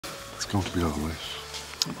going to be all right.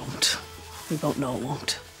 It won't. We both know it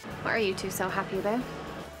won't. What are you two so happy about?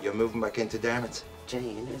 You're moving back into Dermot's.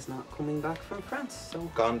 Jane is not coming back from France, so...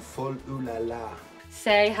 Gone full ooh la la.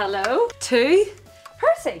 Say hello to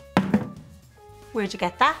Percy. Where'd you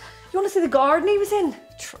get that? You want to see the garden he was in?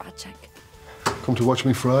 Tragic. Come to watch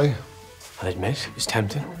me fry? I admit, it was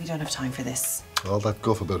tempting. We don't have time for this. All that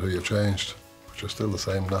guff about how you've changed, but you're still the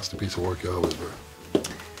same nasty piece of work you always were.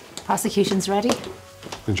 Prosecution's ready.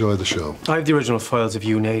 Enjoy the show. I have the original files of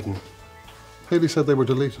you and Aidan. Haley said they were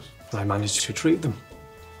deleted. I managed to retrieve them,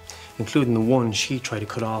 including the one she tried to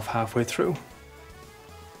cut off halfway through.